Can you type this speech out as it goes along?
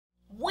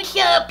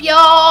up,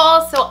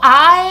 y'all? So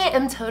I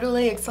am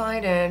totally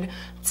excited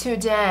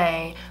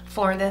today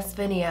for this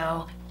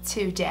video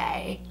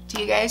today.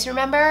 Do you guys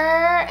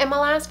remember in my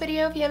last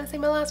video? If you haven't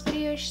seen my last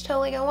video, you should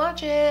totally go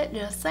watch it.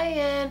 Just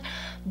saying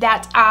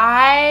that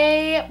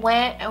I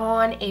went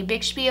on a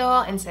big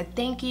spiel and said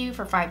thank you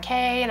for 5K,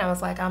 and I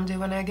was like, I'm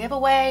doing a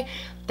giveaway.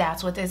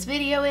 That's what this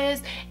video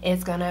is.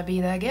 It's gonna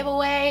be the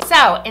giveaway.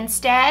 So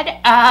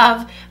instead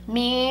of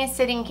me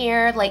sitting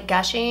here like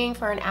gushing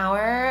for an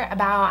hour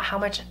about how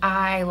much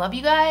I love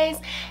you guys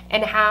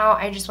and how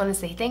I just want to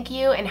say thank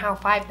you and how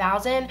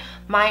 5,000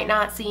 might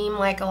not seem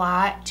like a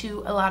lot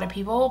to a lot of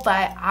people,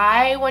 but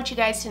I want you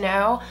guys to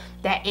know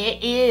that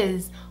it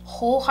is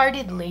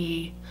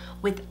wholeheartedly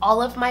with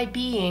all of my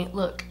being.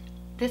 Look,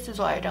 this is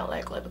why I don't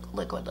like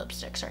liquid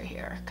lipsticks right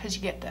here, because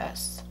you get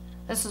this.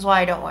 This is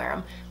why I don't wear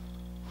them.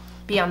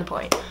 Beyond the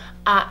point.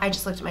 I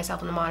just looked at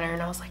myself in the monitor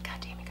and I was like, God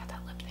damn, you got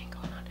that lip thing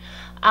going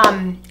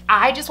on.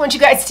 I just want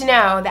you guys to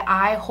know that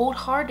I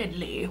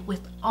wholeheartedly,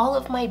 with all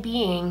of my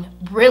being,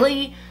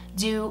 really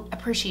do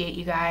appreciate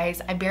you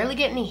guys. I barely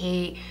get any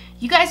hate.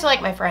 You guys are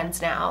like my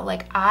friends now.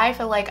 Like, I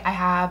feel like I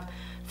have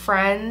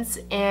friends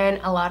in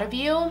a lot of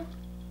you.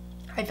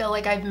 I feel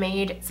like I've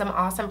made some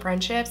awesome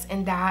friendships,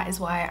 and that is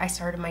why I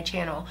started my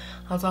channel.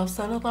 As I've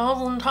said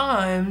 1,000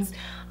 times,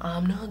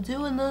 I'm not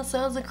doing this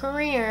as a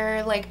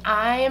career. Like,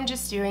 I am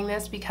just doing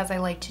this because I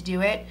like to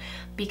do it,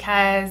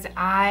 because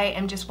I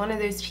am just one of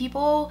those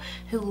people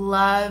who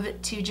love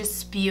to just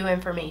spew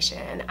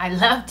information. I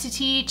love to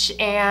teach,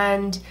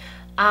 and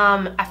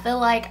I feel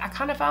like I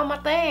kind of found my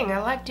thing. I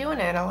like doing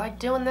it. I like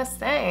doing this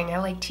thing. I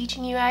like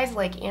teaching you guys,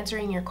 like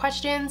answering your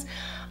questions.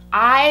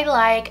 I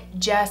like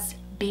just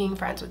being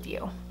friends with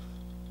you.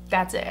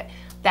 That's it.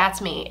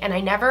 That's me. And I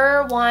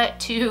never want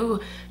to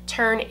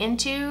turn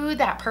into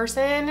that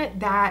person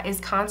that is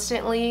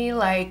constantly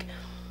like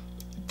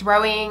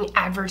throwing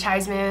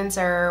advertisements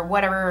or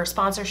whatever,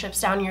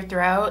 sponsorships down your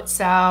throat.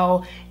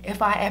 So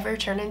if I ever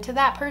turn into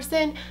that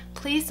person,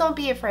 please don't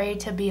be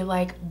afraid to be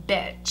like,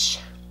 bitch,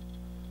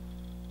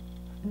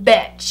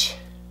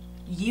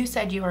 you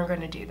said you weren't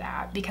going to do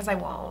that, because I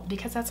won't,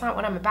 because that's not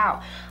what I'm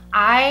about.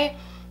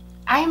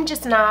 I'm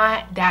just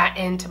not that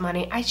into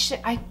money.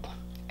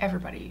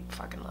 Everybody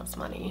fucking loves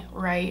money,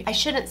 right? I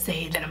shouldn't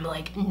say that I'm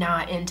like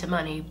not into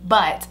money,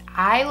 but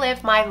I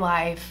live my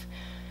life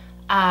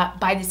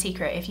by The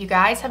Secret. If you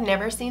guys have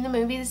never seen the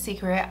movie The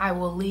Secret, I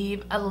will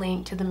leave a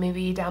link to the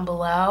movie down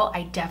below.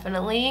 I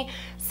definitely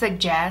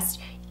suggest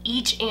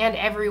each and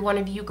every one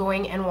of you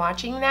going and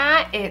watching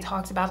that. It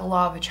talks about the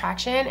law of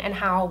attraction and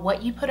how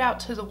what you put out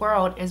to the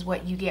world is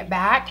what you get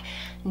back.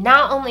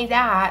 Not only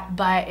that,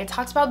 but it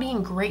talks about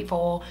being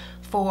grateful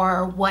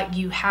for what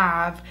you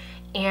have,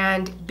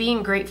 and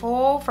being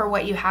grateful for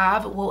what you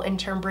have will in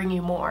turn bring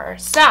you more.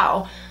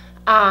 So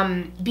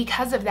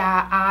because of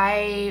that,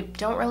 I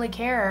don't really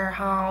care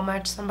how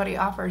much somebody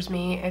offers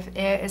me. If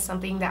it is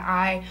something that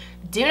I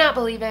do not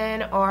believe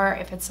in, or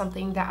if it's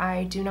something that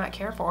I do not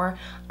care for,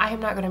 I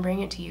am not going to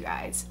bring it to you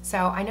guys. So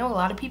I know a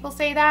lot of people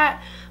say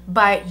that,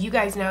 but you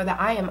guys know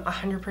that I am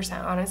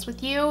 100% honest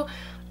with you,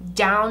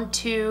 down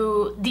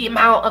to the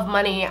amount of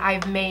money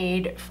I've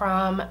made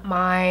from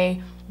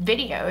my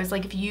videos.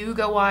 Like, if you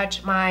go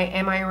watch my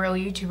Am I a Real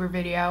YouTuber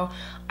video,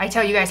 I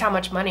tell you guys how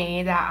much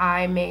money that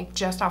I make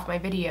just off my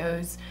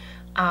videos,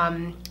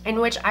 in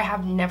which I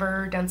have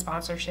never done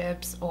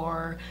sponsorships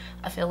or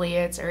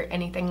affiliates or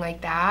anything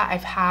like that.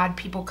 I've had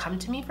people come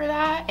to me for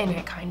that, and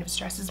it kind of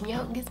stresses me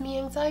out and gives me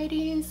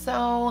anxiety,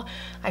 so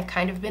I've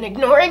kind of been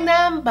ignoring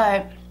them,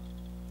 but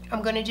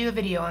I'm gonna do a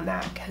video on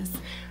that because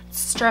it's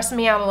stressing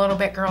me out a little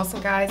bit, girls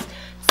and guys.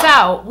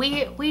 So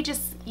we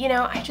just, you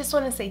know, I just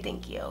want to say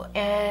thank you,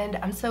 and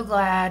I'm so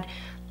glad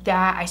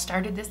that I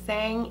started this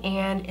thing,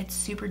 and it's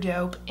super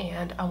dope,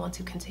 and I want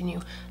to continue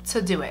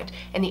to do it.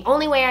 And the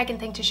only way I can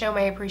think to show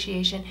my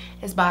appreciation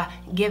is by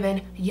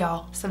giving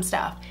y'all some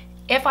stuff.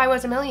 If I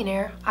was a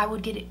millionaire, I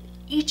would get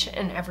each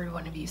and every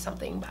one of you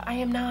something, but I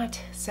am not.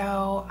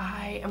 So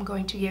I am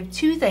going to give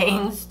 2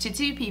 things to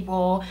 2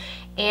 people,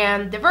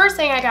 and the first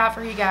thing I got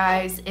for you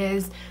guys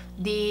is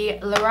the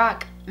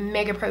Lorac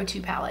Mega Pro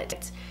 2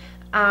 palette.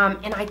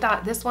 And I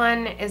thought this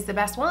one is the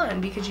best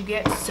one because you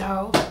get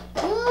so,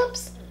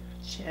 oops,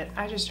 shit,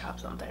 I just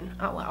dropped something.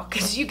 Oh well,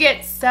 because you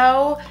get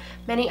so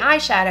many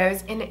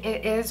eyeshadows, and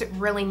it is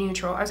really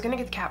neutral. I was gonna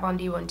get the Kat Von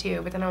D one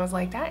too, but then I was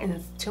like, that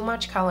is too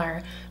much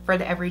color for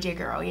the everyday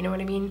girl, you know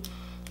what I mean?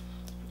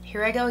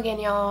 Here I go again,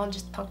 y'all.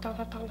 Just talk.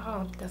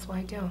 That's what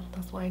I do.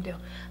 That's what I do.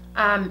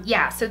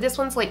 Yeah, so this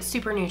one's like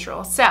super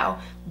neutral. So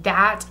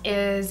that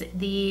is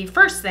the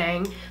first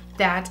thing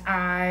that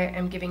I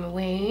am giving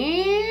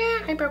away.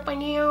 I broke my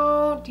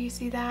nail. Do you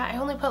see that? I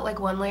only put like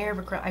 1 layer of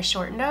acrylic. I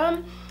shortened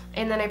them,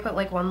 and then I put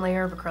like 1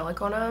 layer of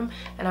acrylic on them,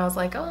 and I was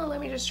like, oh, let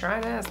me just try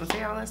this and see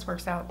how this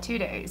works out. 2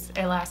 days.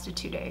 It lasted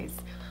 2 days.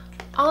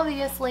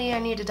 Obviously, I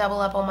need to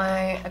double up on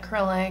my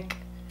acrylic.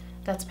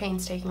 That's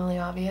painstakingly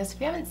obvious.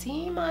 If you haven't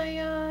seen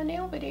my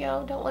nail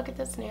video, don't look at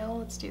this nail.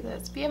 Let's do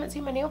this. If you haven't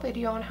seen my nail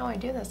video on how I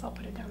do this, I'll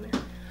put it down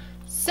there.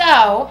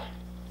 So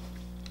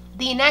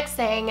the next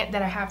thing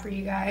that I have for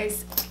you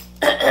guys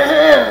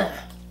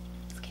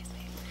excuse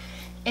me,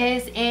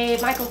 is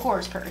a Michael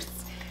Kors purse.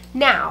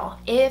 Now,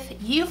 if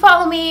you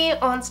follow me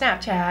on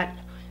Snapchat,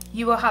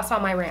 you will have saw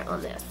my rant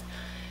on this.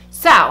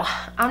 So,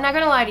 I'm not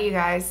gonna lie to you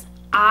guys.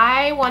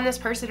 I won this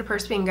purse at a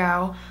purse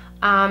bingo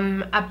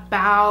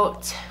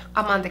about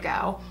a month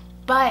ago,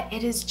 but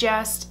it is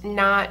just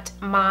not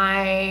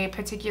my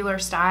particular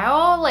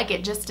style. Like,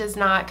 it just does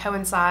not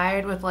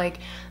coincide with like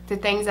the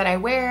things that I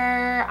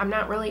wear. I'm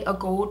not really a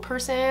gold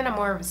person. I'm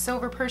more of a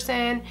silver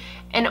person.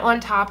 And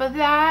on top of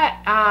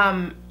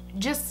that,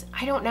 just,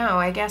 I don't know,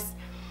 I guess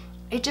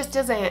it just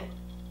doesn't,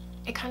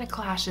 it kind of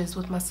clashes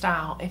with my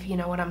style, if you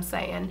know what I'm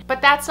saying.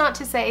 But that's not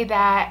to say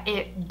that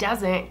it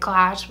doesn't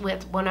clash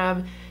with one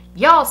of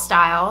y'all's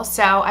style.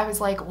 So I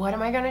was like, what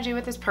am I gonna do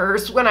with this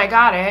purse when I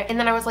got it? And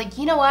then I was like,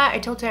 you know what? I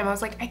told him, I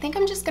was like, I think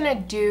I'm just gonna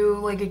do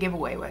like a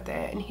giveaway with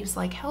it. And he was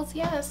like, hells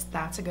yes,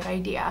 that's a good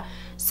idea.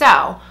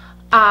 So,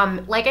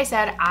 like I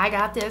said, I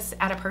got this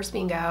at a purse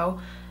bingo,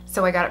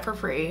 so I got it for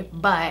free.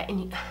 But,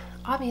 and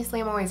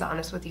obviously I'm always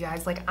honest with you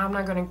guys. Like, I'm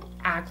not gonna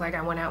act like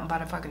I went out and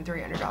bought a fucking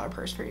 $300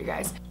 purse for you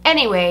guys.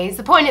 Anyways,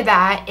 the point of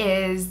that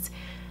is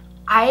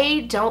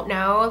I don't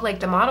know like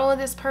the model of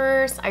this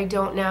purse. I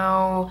don't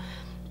know,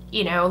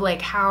 you know,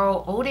 like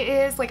how old it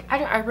is. Like,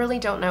 I really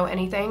don't know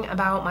anything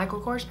about Michael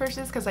Kors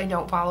purses because I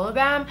don't follow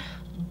them.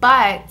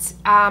 But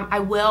I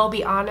will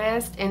be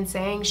honest in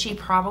saying she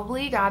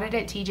probably got it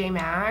at TJ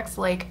Maxx.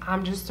 Like,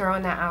 I'm just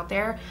throwing that out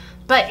there.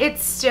 But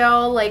it's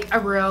still like a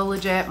real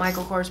legit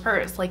Michael Kors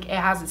purse. Like, it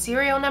has a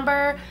serial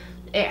number,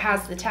 it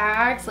has the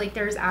tags, like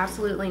there's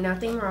absolutely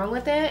nothing wrong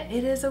with it.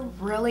 It is a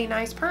really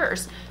nice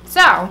purse.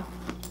 So,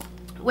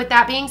 with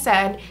that being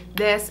said,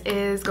 this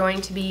is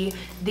going to be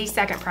the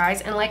second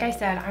prize. And like I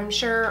said, I'm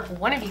sure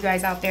one of you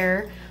guys out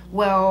there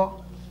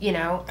will, you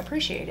know,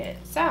 appreciate it.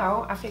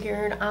 So I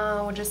figured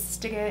we'll just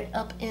stick it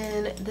up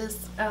in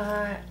this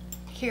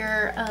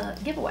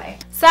giveaway.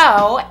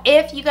 So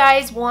if you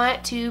guys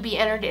want to be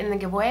entered in the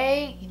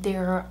giveaway,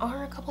 there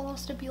are a couple of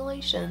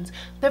stipulations.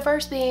 The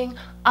first being,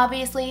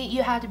 obviously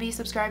you have to be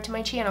subscribed to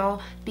my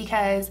channel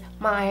because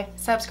my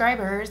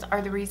subscribers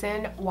are the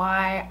reason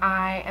why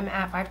I am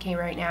at 5K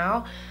right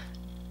now.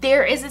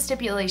 There is a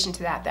stipulation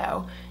to that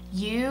though.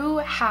 You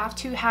have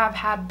to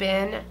have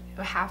been,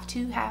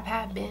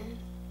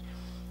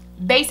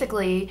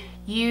 basically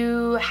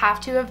you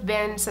have to have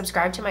been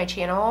subscribed to my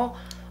channel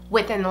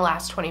within the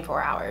last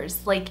 24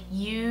 hours. Like,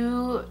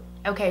 you,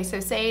 okay, so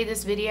say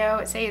this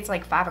video, say it's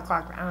like 5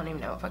 o'clock, I don't even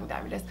know what fucking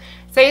time it is.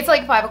 Say it's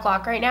like 5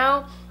 o'clock right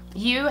now.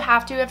 You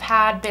have to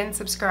have been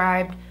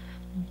subscribed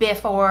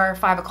before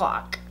 5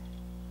 o'clock.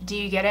 Do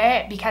you get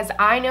it? Because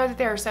I know that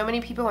there are so many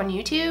people on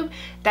YouTube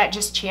that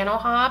just channel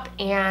hop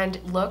and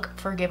look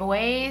for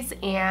giveaways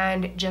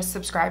and just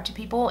subscribe to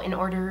people in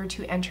order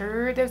to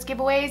enter those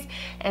giveaways.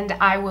 And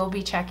I will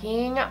be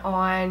checking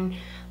on,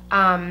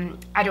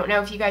 I don't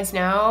know if you guys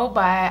know,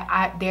 but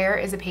there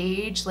is a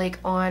page like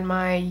on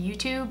my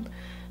YouTube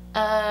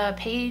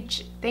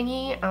page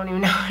thingy, I don't even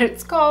know what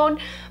it's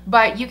called,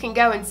 but you can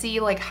go and see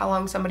like how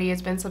long somebody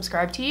has been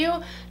subscribed to you.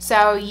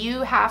 So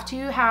you have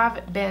to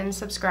have been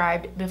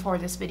subscribed before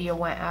this video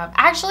went up.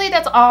 Actually,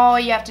 that's all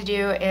you have to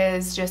do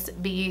is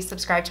just be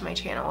subscribed to my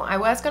channel. I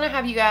was gonna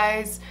have you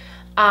guys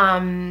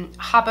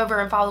hop over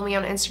and follow me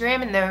on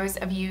Instagram, and those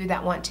of you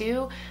that want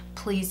to,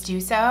 please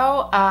do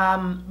so.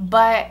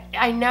 But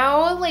I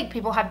know like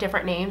people have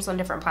different names on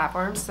different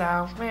platforms,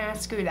 so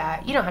screw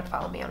that. You don't have to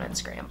follow me on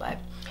Instagram, but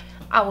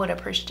I would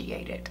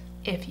appreciate it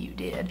if you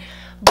did.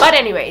 But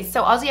anyways,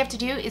 so all you have to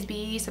do is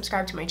be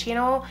subscribed to my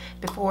channel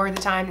before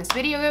the time this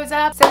video goes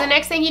up. So the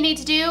next thing you need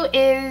to do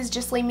is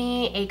just leave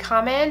me a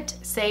comment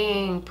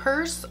saying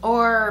purse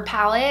or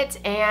palette,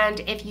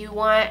 and if you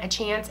want a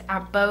chance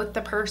at both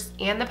the purse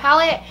and the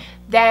palette,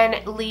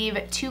 then leave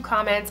 2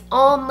 comments.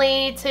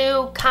 Only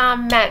 2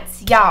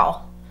 comments,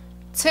 y'all.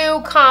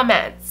 2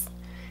 comments.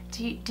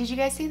 Did you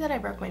guys see that I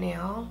broke my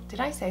nail? Did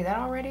I say that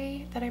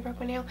already, that I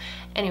broke my nail?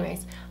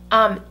 Anyways,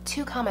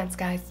 2 comments,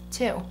 guys.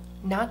 2,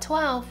 not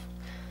 12,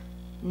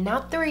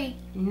 not 3,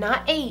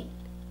 not 8.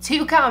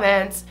 2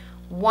 comments.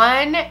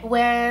 1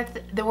 with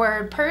the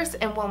word purse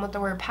and 1 with the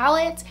word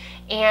palette,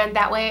 and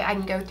that way I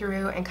can go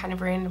through and kind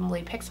of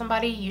randomly pick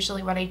somebody.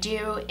 Usually what I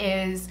do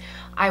is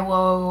I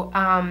will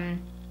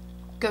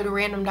go to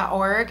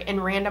random.org and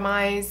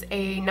randomize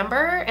a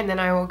number, and then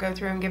I will go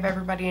through and give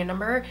everybody a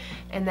number,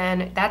 and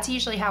then that's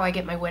usually how I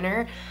get my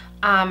winner.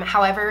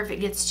 However, if it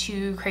gets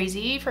too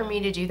crazy for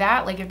me to do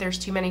that, like if there's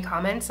too many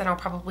comments, then I'll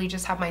probably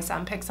just have my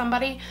son pick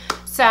somebody.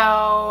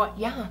 So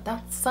yeah,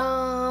 that's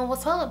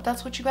what's up.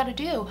 That's what you gotta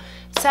do.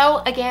 So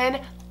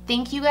again,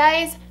 thank you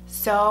guys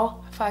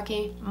so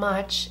fucking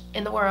much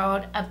in the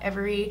world of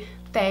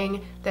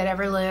everything that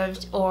ever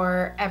lived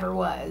or ever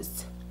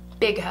was.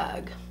 Big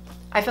hug.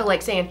 I feel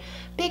like saying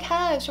big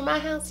hugs from my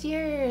house to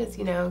yours,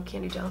 you know,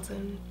 Candy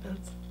Johnson.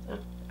 That's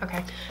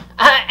okay.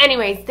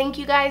 anyways, thank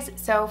you guys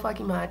so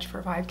fucking much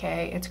for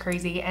 5K. It's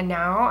crazy. And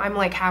now I'm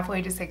like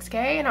halfway to 6K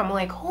and I'm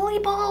like, holy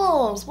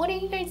balls, what are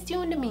you guys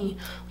doing to me?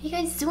 What are you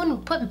guys doing,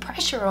 putting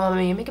pressure on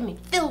me, making me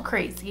feel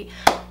crazy?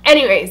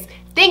 Anyways,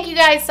 thank you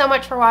guys so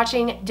much for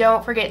watching.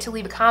 Don't forget to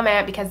leave a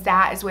comment because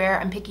that is where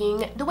I'm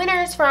picking the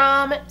winners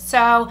from.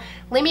 So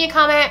leave me a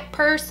comment,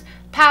 purse,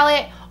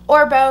 palette,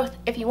 or both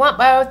if you want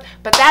both.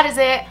 But that is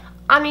it.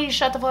 I need to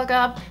shut the fuck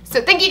up.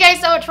 So thank you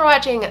guys so much for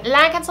watching.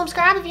 Like and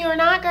subscribe if you are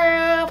not,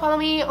 girl. Follow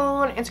me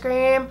on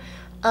Instagram,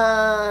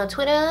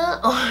 Twitter,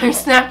 or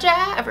Snapchat.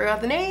 I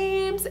forgot the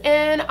names.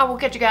 And I will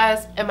catch you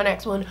guys in my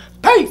next one.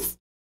 Peace!